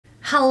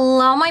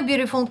Hello, my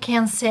beautiful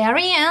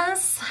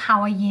Cancerians. How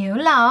are you,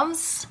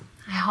 loves?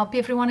 I hope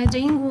everyone is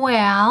doing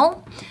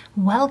well.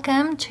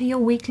 Welcome to your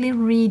weekly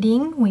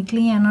reading,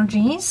 weekly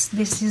energies.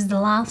 This is the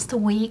last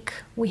week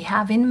we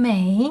have in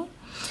May.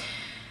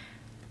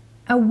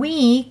 A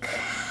week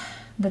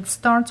that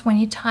starts when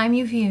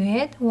you view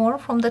it, or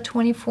from the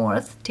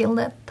 24th till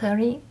the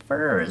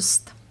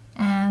 31st.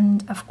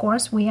 And of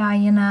course, we are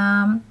in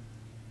a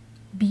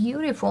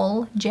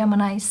beautiful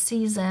Gemini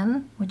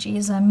season, which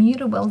is a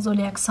mutable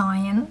zodiac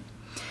sign.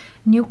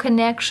 New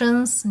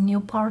connections, new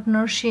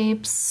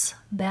partnerships,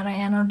 better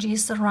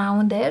energies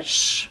around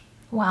it.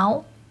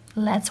 Well,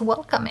 let's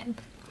welcome it.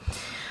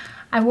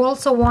 I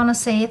also want to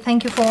say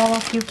thank you for all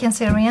of you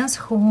Cancerians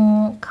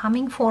who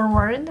coming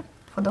forward,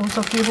 for those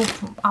of you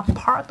who are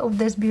part of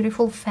this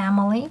beautiful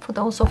family, for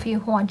those of you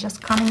who are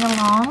just coming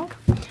along.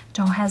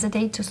 Don't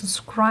hesitate to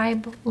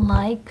subscribe,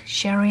 like,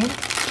 share it.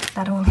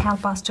 That will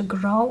help us to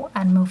grow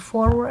and move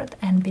forward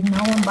and be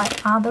known by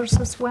others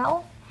as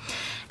well.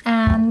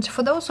 And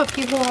for those of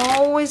you who are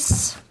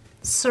always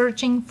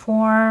searching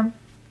for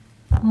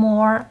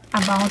more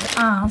about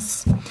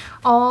us,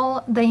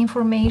 all the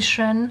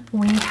information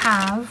we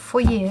have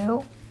for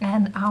you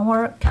and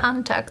our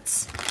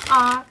contacts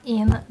are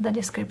in the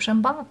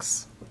description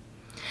box.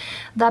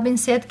 That being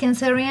said,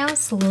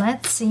 Cancerians,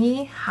 let's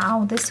see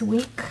how this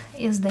week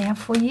is there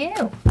for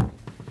you.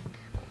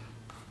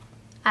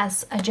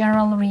 As a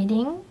general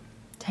reading,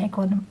 take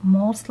what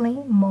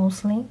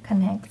mostly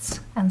connects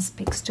and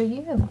speaks to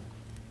you.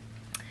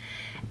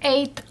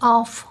 8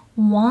 of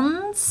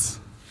Wands,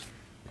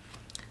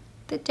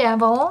 the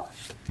Devil,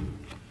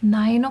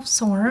 9 of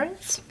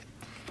Swords,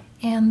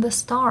 and the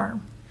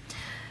Star.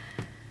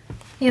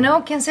 You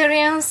know,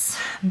 Cancerians,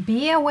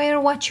 be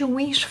aware what you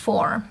wish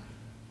for,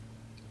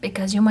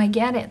 because you might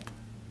get it.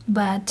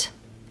 But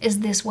is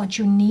this what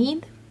you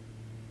need?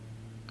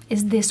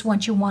 Is this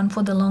what you want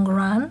for the long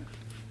run?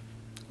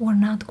 Or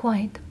not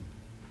quite.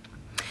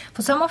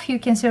 For some of you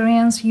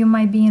Cancerians, you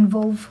might be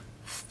involved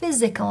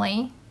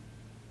physically,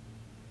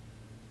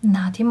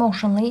 not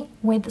emotionally,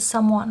 with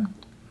someone.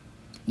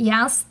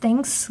 Yes,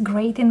 things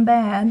great and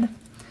bad,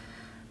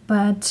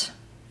 but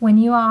when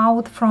you are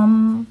out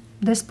from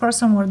this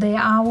person, or they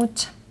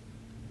out,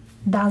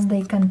 does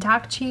they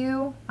contact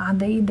you? Are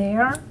they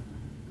there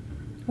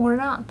or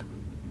not?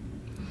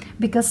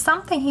 Because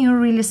something here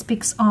really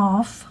speaks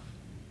of,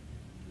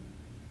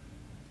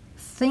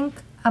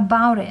 think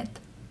about it.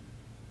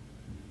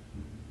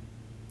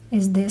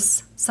 Is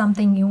this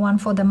something you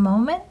want for the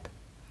moment,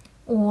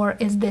 or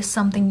is this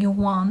something you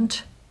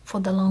want for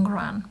the long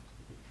run?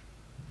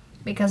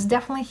 Because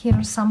definitely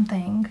here's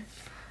something,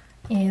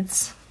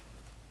 it's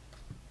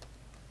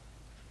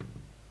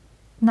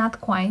not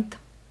quite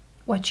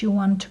what you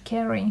want to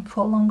carry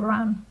for long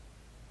run.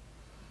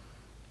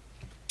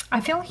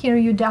 I feel here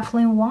you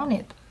definitely want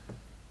it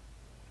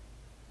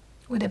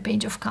with a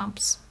Page of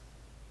Cups,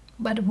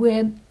 but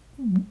with,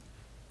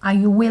 are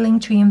you willing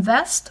to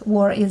invest,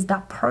 or is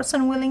that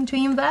person willing to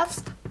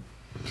invest?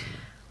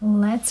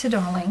 Let's see,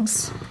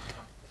 darlings.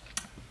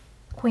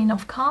 Queen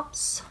of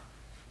Cups.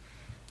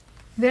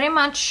 Very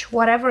much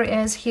whatever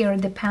is here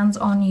depends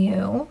on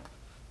you,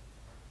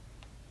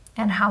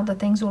 and how the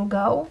things will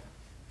go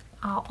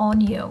are on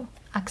you.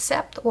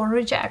 Accept or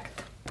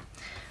reject.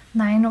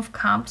 9 of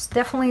Cups.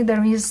 Definitely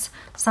there is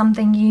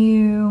something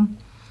you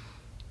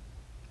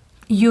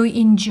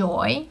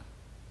enjoy,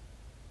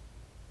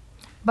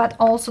 but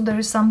also there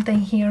is something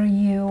here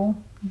you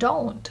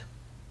don't.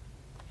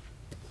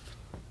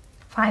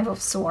 5 of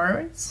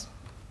Swords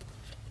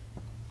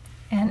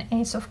and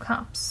Ace of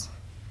Cups.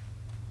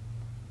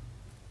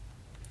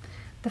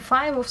 The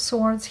 5 of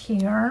Swords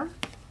here,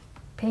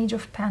 Page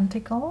of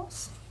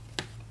Pentacles,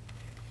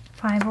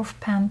 5 of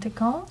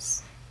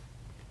Pentacles,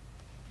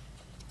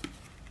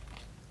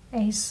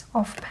 Ace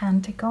of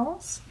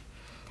Pentacles,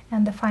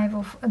 and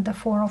the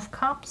 4 of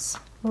Cups,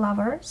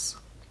 Lovers,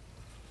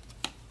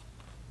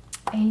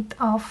 8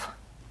 of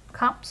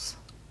Cups,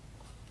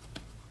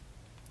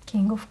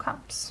 King of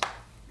Cups.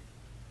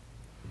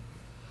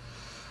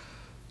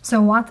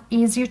 So what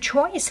is your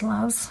choice,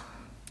 loves?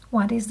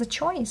 What is the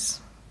choice?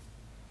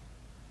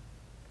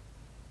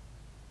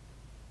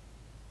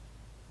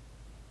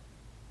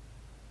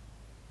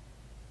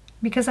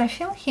 Because I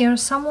feel here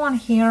someone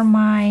here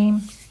might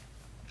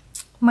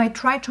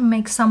try to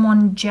make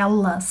someone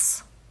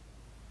jealous.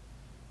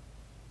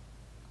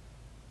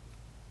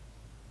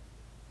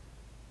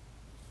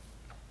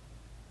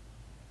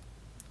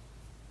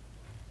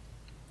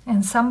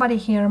 And somebody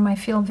here might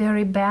feel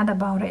very bad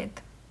about it.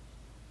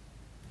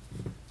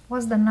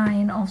 What's the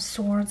 9 of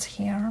Swords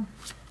here?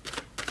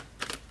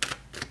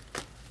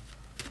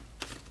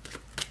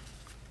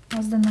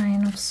 What's the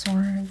 9 of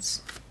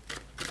Swords?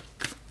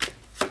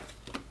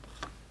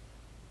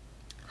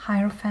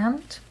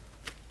 Hierophant.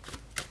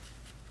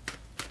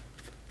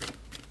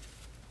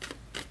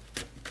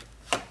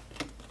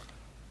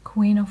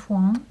 Queen of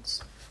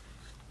Wands.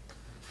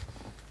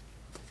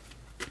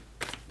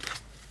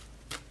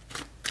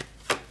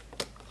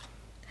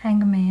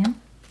 Hangman.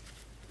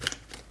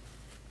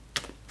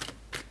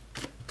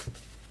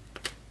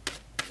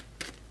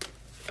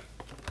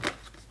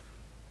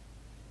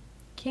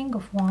 King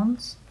of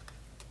Wands.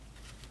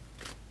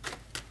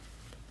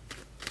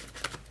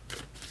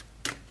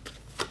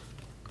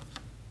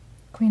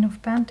 Queen of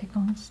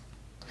Pentacles.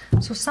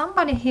 So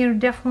somebody here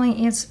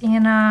definitely is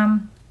in a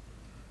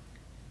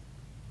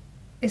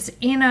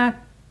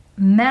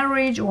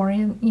marriage or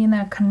in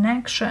a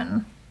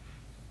connection,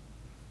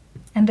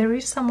 and there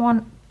is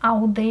someone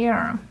out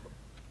there.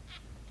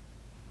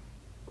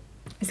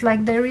 It's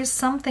like there is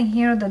something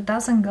here that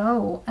doesn't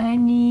go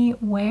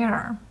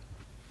anywhere,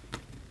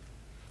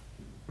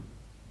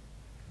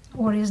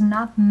 or is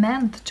not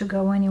meant to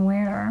go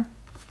anywhere,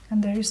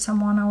 and there is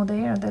someone out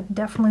there that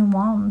definitely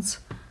wants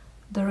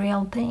the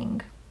real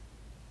thing.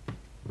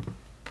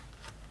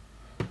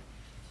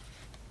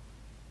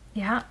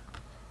 Yeah.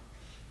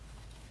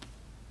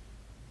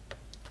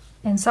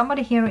 And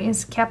somebody here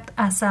is kept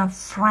as a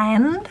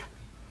friend,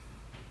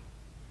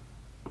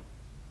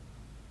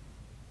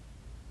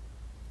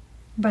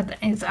 but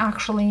it's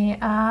actually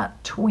a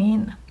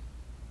twin.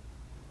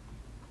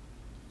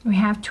 We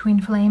have twin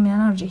flame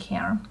energy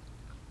here.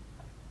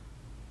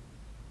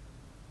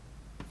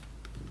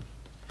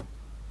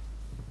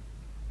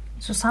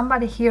 So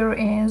somebody here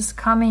is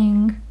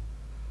coming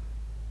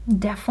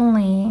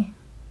definitely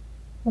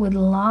with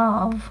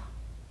love,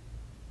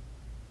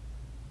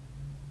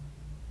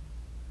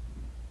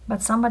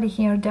 but somebody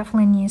here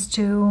definitely needs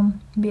to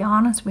be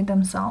honest with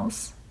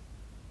themselves.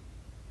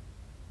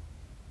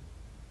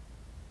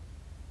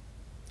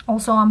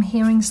 Also, I'm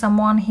hearing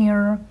someone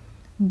here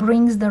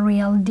brings the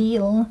real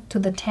deal to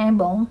the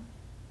table,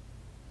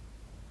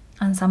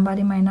 and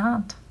somebody might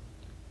not.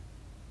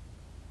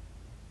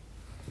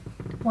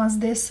 Was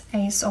this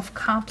Ace of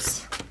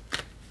Cups?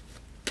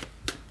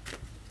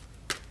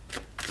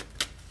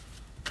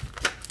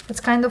 It's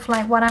kind of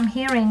like what I'm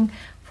hearing.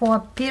 For a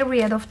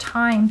period of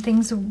time,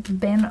 things have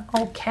been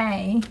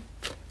okay,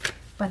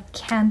 but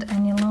can't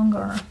any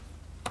longer.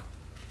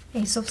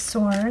 Ace of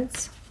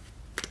Swords.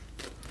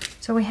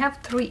 So we have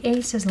 3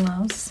 aces,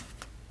 loves.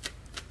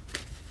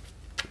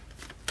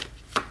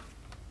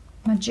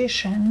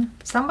 Magician.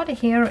 Somebody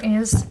here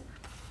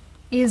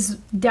is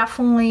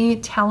definitely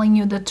telling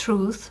you the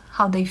truth,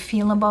 how they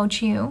feel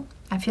about you.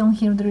 I feel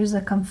here there is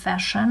a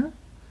confession.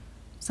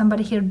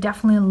 Somebody here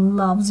definitely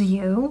loves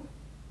you.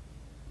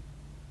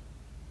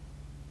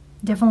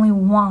 Definitely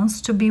wants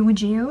to be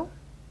with you.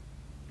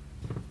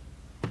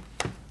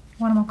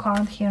 One more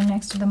card here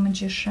next to the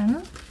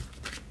Magician.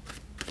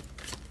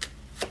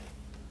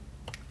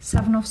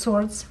 7 of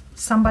Swords.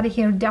 Somebody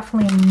here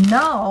definitely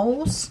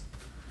knows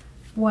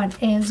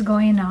what is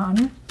going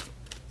on,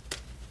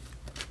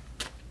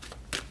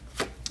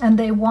 and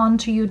they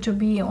want you to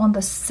be on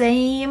the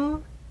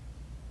same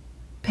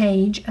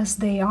page as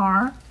they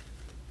are,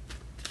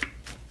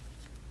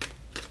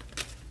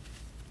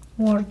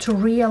 or to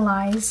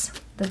realize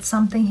that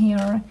something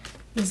here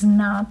is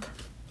not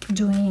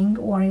doing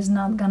or is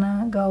not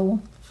gonna go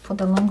for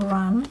the long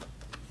run,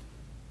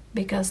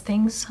 because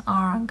things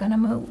are gonna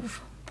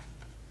move.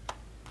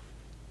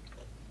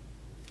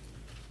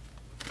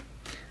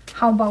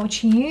 How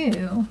about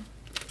you?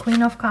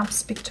 Queen of Cups,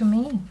 speak to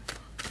me.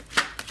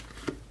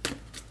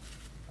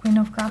 Queen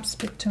of Cups,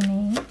 speak to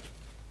me.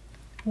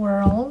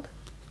 World.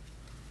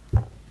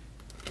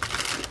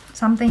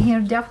 Something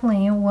here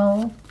definitely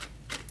will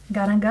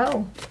gonna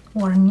go,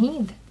 or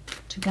need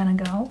to gonna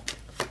go.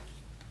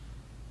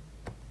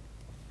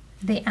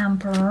 The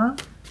Emperor.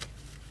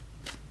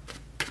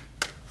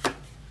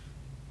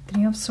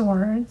 3 of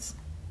Swords.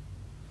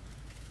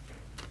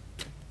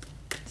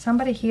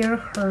 Somebody here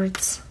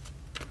hurts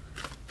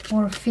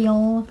or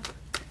feel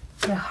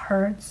the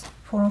hurts.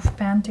 4 of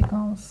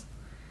Pentacles.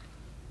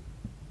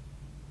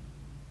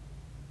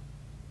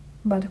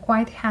 But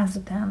quite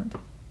hesitant.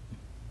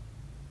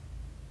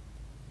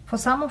 For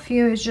some of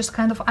you, it's just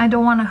kind of, I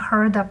don't want to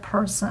hurt that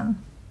person.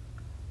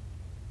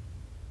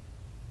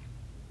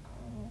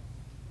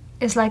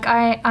 It's like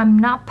I'm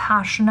not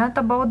passionate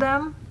about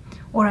them,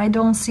 or I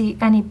don't see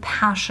any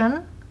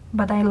passion,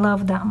 but I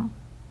love them.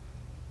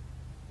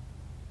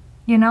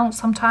 You know,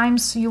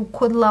 sometimes you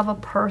could love a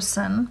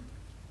person,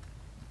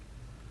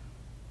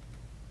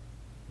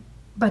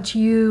 but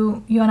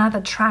you're not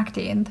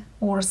attracted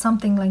or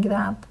something like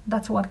that.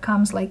 That's what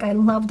comes, like I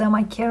love them,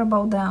 I care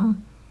about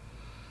them,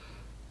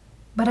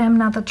 but I'm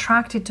not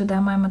attracted to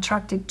them. I'm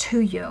attracted to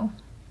you,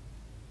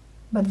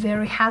 but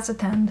very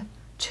hesitant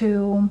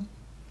to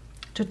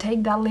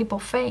take that leap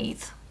of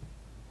faith.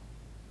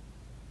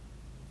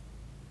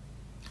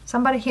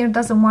 Somebody here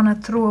doesn't want to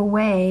throw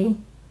away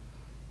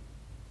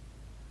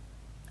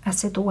a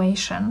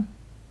situation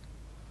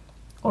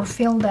or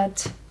feel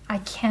that I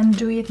can't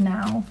do it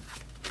now.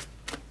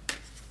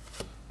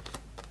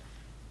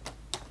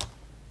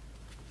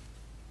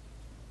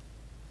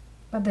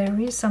 But there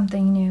is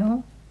something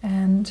new,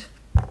 and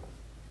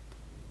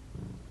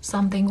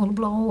something will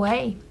blow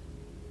away.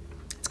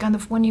 It's kind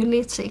of when you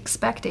least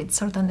expect it,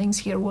 certain things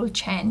here will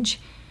change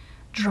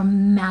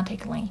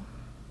dramatically.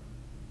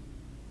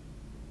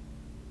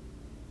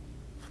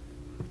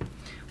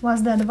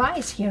 What's the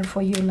advice here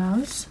for you,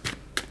 loves?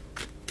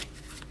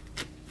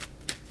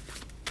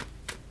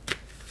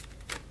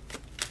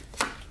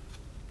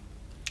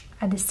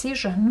 a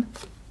decision,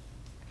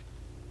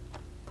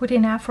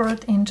 putting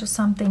effort into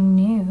something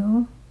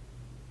new.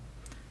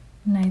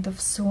 Knight of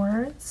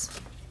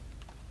Swords,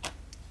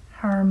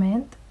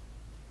 Hermit.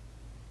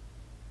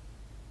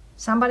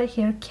 Somebody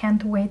here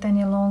can't wait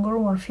any longer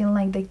or feel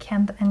like they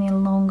can't any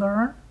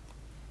longer.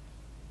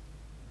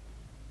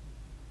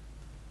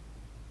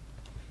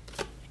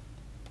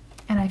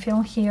 And I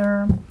feel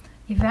here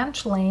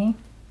eventually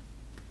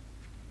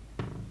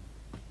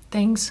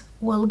things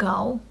will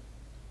go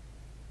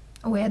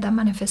where the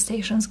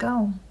manifestations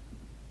go.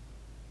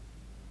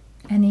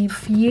 And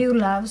if you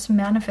love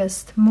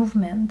manifest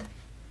movement,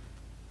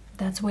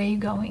 that's where you're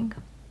going.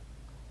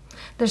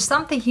 There's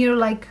something here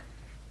like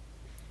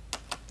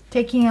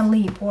taking a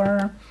leap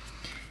or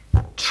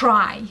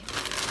try.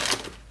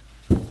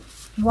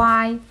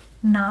 Why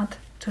not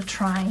to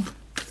try?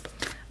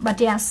 But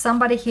yes,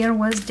 somebody here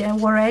was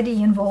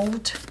already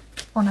involved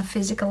on a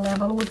physical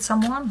level with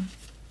someone.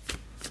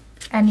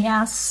 And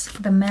yes,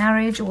 the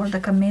marriage or the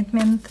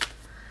commitment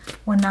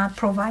were not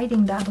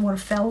providing that, or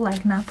felt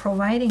like not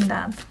providing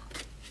that,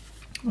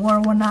 or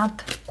were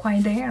not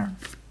quite there.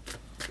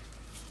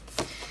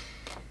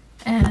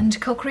 And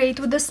co-create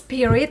with the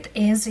spirit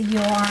is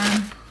your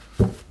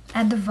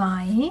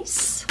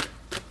advice.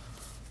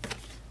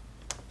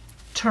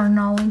 Turn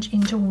knowledge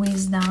into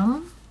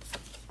wisdom.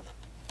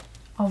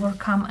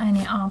 Overcome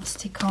any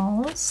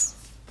obstacles.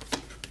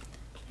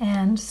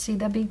 And see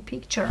the big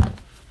picture.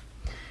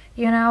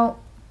 You know,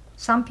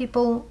 some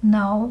people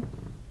know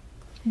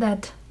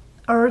that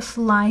Earth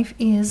life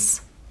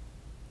is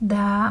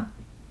the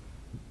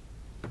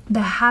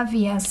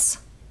heaviest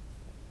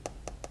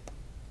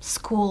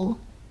school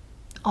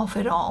of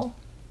it all.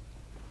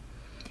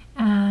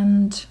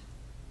 And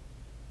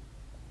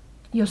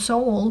your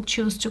soul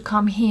chooses to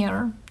come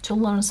here to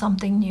learn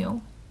something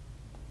new.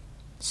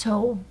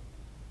 So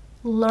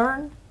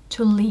learn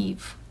to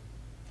live,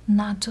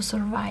 not to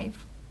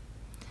survive.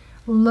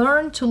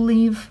 Learn to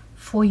live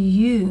for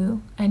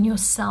you and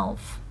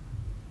yourself.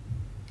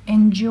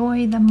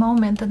 Enjoy the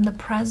moment and the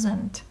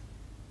present.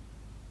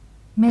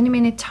 Many,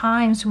 many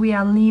times we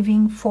are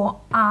living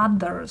for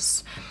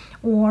others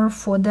or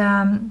for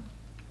the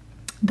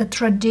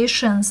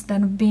traditions that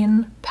have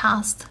been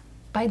passed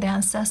by the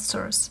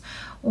ancestors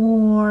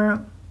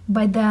or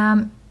by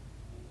the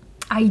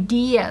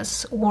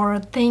ideas or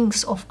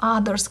things of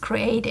others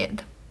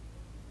created.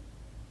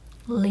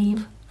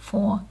 Live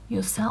for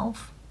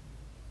yourself.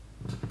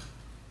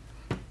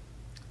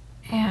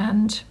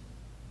 And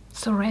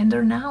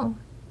surrender now.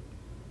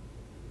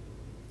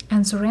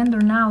 And surrender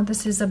now,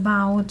 this is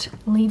about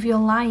live your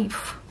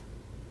life,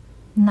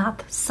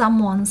 not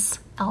someone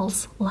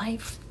else's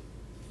life.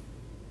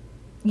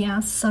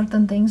 Yes,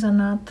 certain things are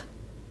not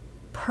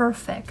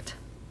perfect,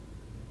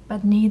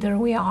 but neither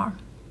we are.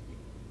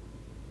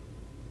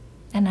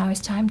 And now it's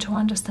time to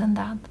understand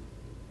that.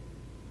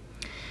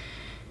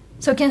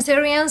 So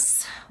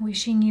Cancerians,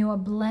 wishing you a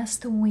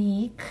blessed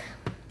week.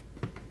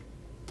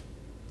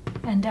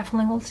 And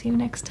definitely we'll see you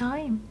next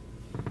time.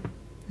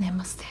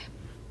 Namaste.